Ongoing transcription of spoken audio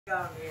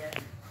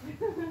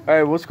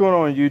Hey, what's going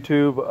on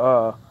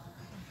YouTube?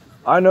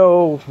 I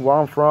know where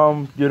I'm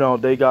from, you know,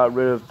 they got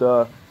rid of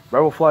the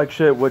rebel flag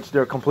shit, which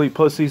they're complete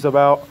pussies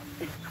about.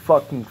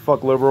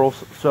 Fuck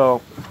liberals.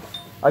 So,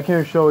 I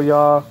can show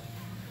y'all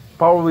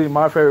probably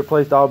my favorite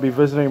place that I'll be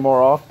visiting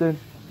more often.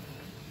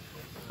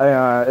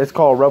 It's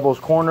called Rebels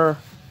Corner.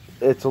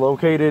 It's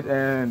located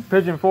in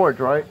Pigeon Forge,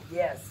 right?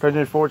 Yes.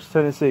 Pigeon Forge,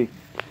 Tennessee.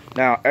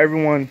 Now,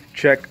 everyone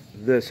check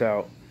this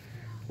out.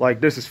 Like,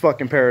 this is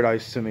fucking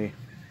paradise to me.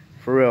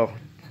 For real.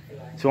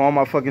 To all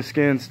my fucking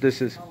skins,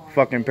 this is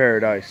fucking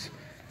paradise.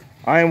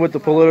 I ain't with the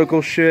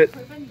political shit,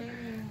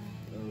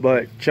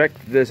 but check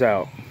this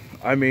out.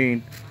 I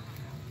mean,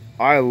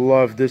 I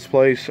love this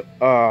place.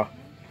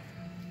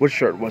 What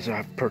shirt was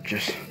I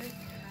purchased?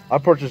 I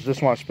purchased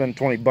this one I spent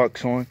 20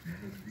 bucks on.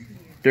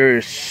 There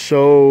is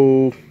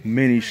so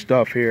many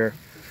stuff here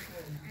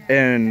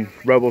in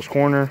Rebels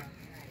Corner.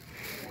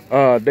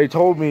 They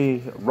told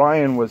me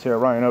Ryan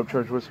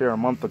Upchurch was here a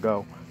month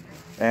ago.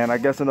 And I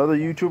guess another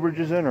YouTuber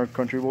just entered,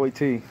 Country Boy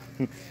T.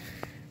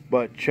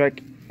 But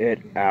check it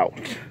out.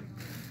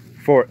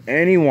 For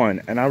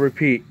anyone, and I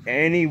repeat,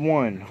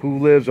 anyone who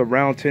lives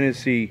around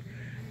Tennessee,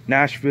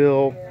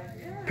 Nashville,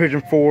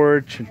 Pigeon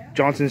Forge,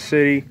 Johnson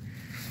City.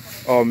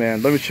 Oh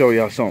man, let me show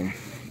y'all something.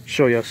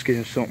 Show y'all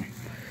something.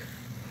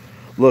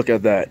 Look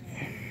at that.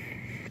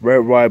 Red,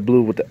 white,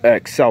 blue with the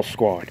X, South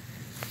Squad.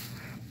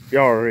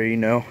 Y'all already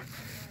know.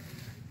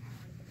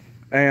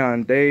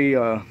 And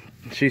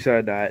she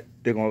said that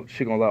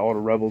she gonna let all the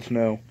rebels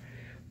know.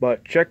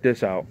 But check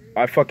this out.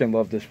 I fucking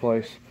love this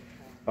place.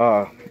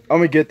 I'm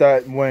gonna get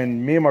that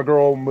when me and my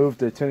girl move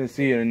to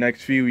Tennessee in the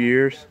next few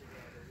years.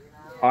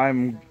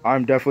 I'm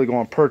definitely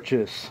gonna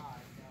purchase.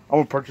 I'm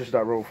gonna purchase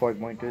that rebel flag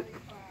blanket.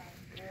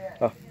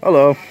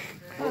 Hello.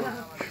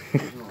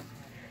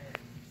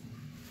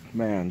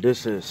 Man,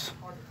 this is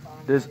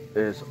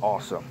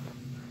awesome.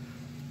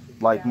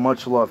 Like,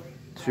 much love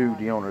to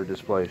the owner of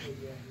this place.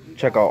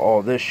 Check out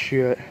all this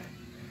shit.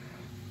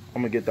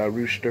 I'm gonna get that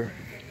rooster.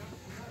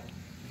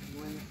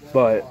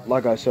 But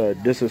like I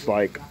said, this is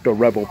like the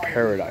rebel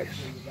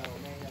paradise.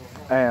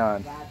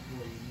 And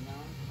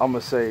I'm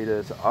gonna say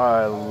this,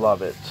 I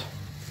love it.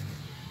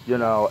 You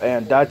know,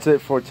 and that's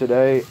it for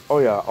today. Oh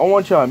yeah, I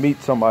want y'all to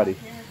meet somebody.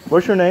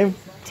 What's your name?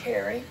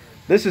 Terry.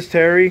 This is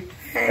Terry.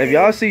 If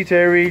y'all see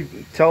Terry,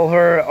 tell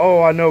her,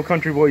 oh, I know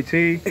Country Boy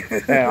T.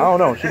 And I don't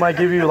know, she might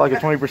give you like a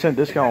 20%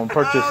 discount on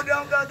purchase. Oh,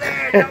 don't go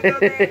there, don't go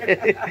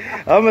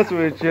there. I'm messing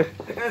with you.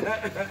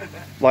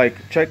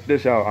 Like, check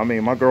this out. I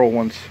mean, my girl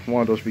wants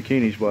one of those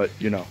bikinis, but,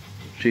 you know,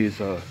 she's,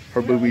 her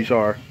boobies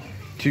are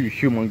too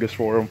humongous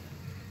for them.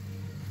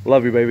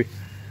 Love you, baby.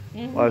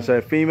 Like I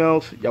said,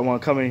 females, y'all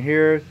want to come in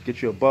here,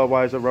 get you a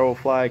Budweiser, Rebel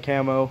Flag,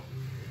 camo,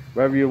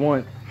 whatever you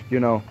want, you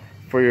know,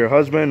 for your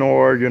husband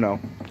or, you know,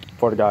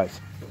 for the guys.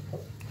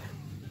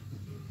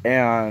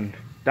 And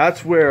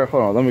that's where,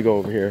 hold on, let me go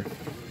over here.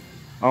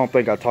 I don't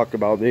think I talked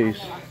about these.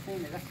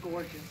 That's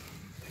gorgeous.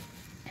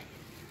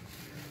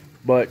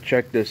 But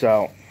check this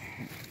out.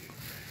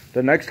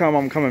 The next time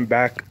I'm coming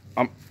back,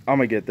 I'm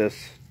gonna get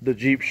this, the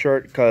Jeep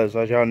shirt, because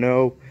as y'all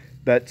know,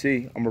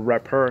 Betsy, I'm gonna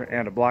rep her,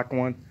 and a black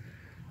one.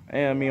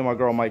 And me and my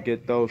girl might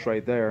get those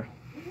right there.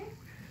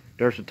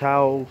 There's the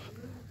towels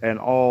and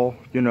all,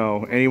 you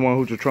know, anyone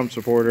who's a Trump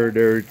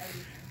supporter,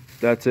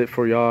 that's it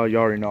for y'all. You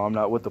already know I'm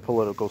not with the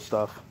political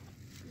stuff.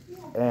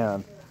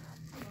 And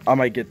I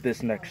might get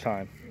this next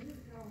time.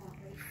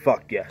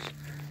 Fuck yes.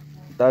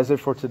 That's it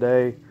for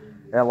today.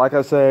 And like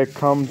I said,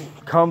 come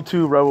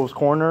to Rebels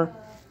Corner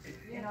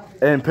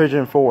in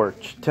Pigeon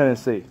Forge,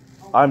 Tennessee.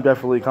 I'm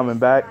definitely coming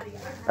back.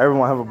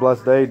 Everyone have a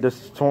blessed day.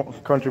 This is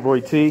Country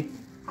Boy T.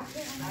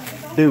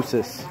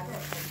 Deuces.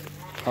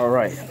 All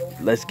right,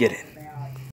 let's get it.